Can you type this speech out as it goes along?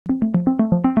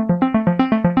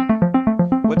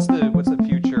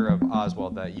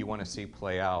that you want to see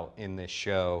play out in this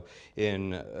show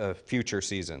in future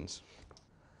seasons?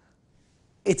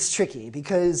 It's tricky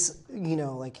because, you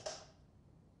know, like,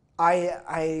 I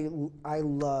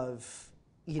love,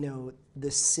 you know, the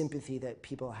sympathy that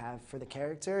people have for the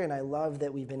character, and I love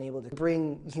that we've been able to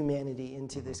bring humanity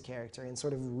into this character and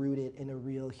sort of root it in a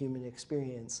real human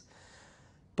experience.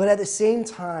 But at the same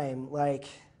time, like,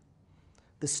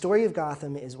 the story of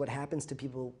Gotham is what happens to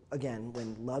people, again,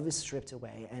 when love is stripped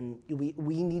away, and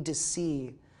we need to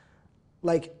see,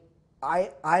 like,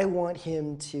 I want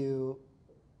him to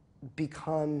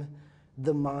become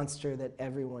the monster that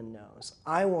everyone knows.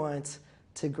 I want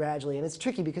to gradually, and it's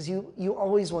tricky because you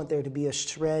always want there to be a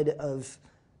shred of,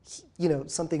 you know,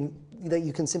 something that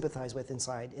you can sympathize with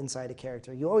inside a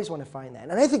character. You always want to find that,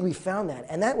 and I think we found that,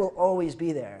 and that will always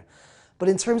be there. But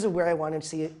in terms of where I want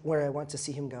to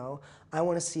see him go, I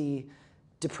want to see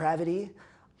depravity.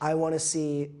 I want to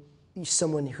see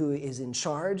someone who is in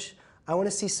charge. I want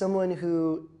to see someone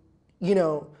who, you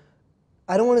know,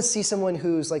 I don't want to see someone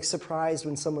who's like surprised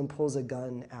when someone pulls a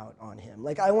gun out on him.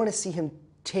 Like, I want to see him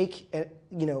take,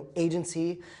 you know,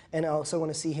 agency, and I also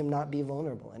want to see him not be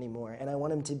vulnerable anymore. And I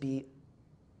want him to be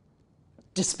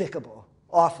despicable,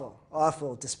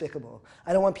 awful, despicable.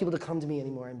 I don't want people to come to me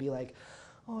anymore and be like,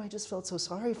 oh, I just felt so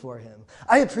sorry for him.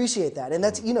 I appreciate that, and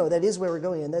that's, you know, that is where we're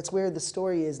going, and that's where the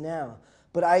story is now.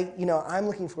 But I'm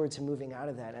looking forward to moving out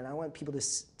of that, and I want people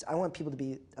to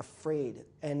be afraid,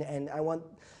 and I want,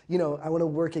 you know, I want to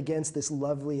work against this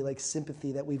lovely, like,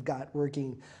 sympathy that we've got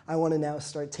working. I want to now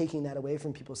start taking that away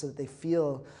from people so that they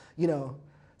feel, you know,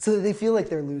 so that they feel like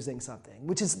they're losing something,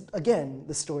 which is, again,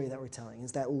 the story that we're telling,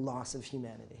 is that loss of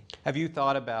humanity. Have you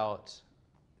thought about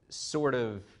sort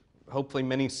of, hopefully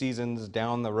many seasons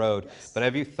down the road, yes, but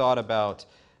have you thought about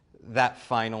that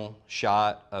final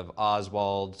shot of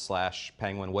Oswald /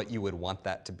 Penguin, what you would want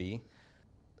that to be?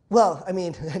 Well, I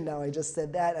mean, now I just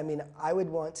said that. I mean, I would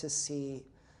want to see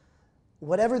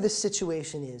whatever the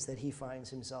situation is that he finds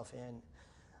himself in.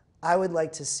 I would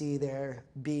like to see there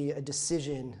be a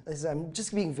decision. I'm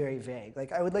just being very vague.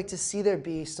 Like, I would like to see there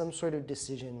be some sort of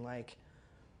decision, like,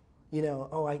 you know,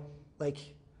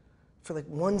 for like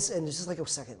once, and just like a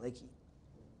second, like,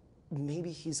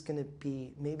 maybe he's gonna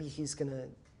be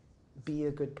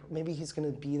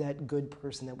that good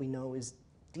person that we know is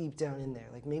deep down in there.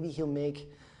 Like, maybe he'll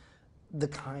make the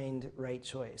kind right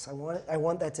choice. I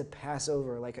want that to pass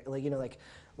over like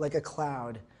a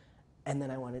cloud, and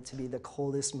then I want it to be the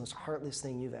coldest, most heartless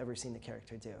thing you've ever seen the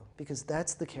character do. Because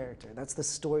that's the character, that's the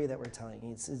story that we're telling.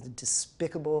 It's a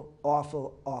despicable,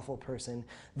 awful person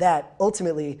that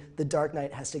ultimately the Dark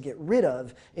Knight has to get rid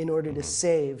of in order to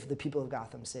save the people of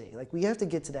Gotham City. Like, we have to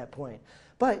get to that point.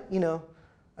 But, you know,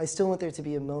 I still want there to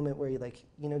be a moment where you, like,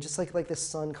 you know, just like the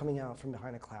sun coming out from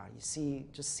behind a cloud. You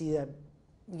just see that,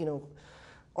 you know,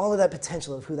 all of that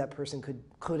potential of who that person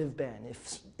could have been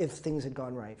if things had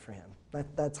gone right for him.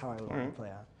 That's how I would want it to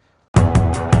play out.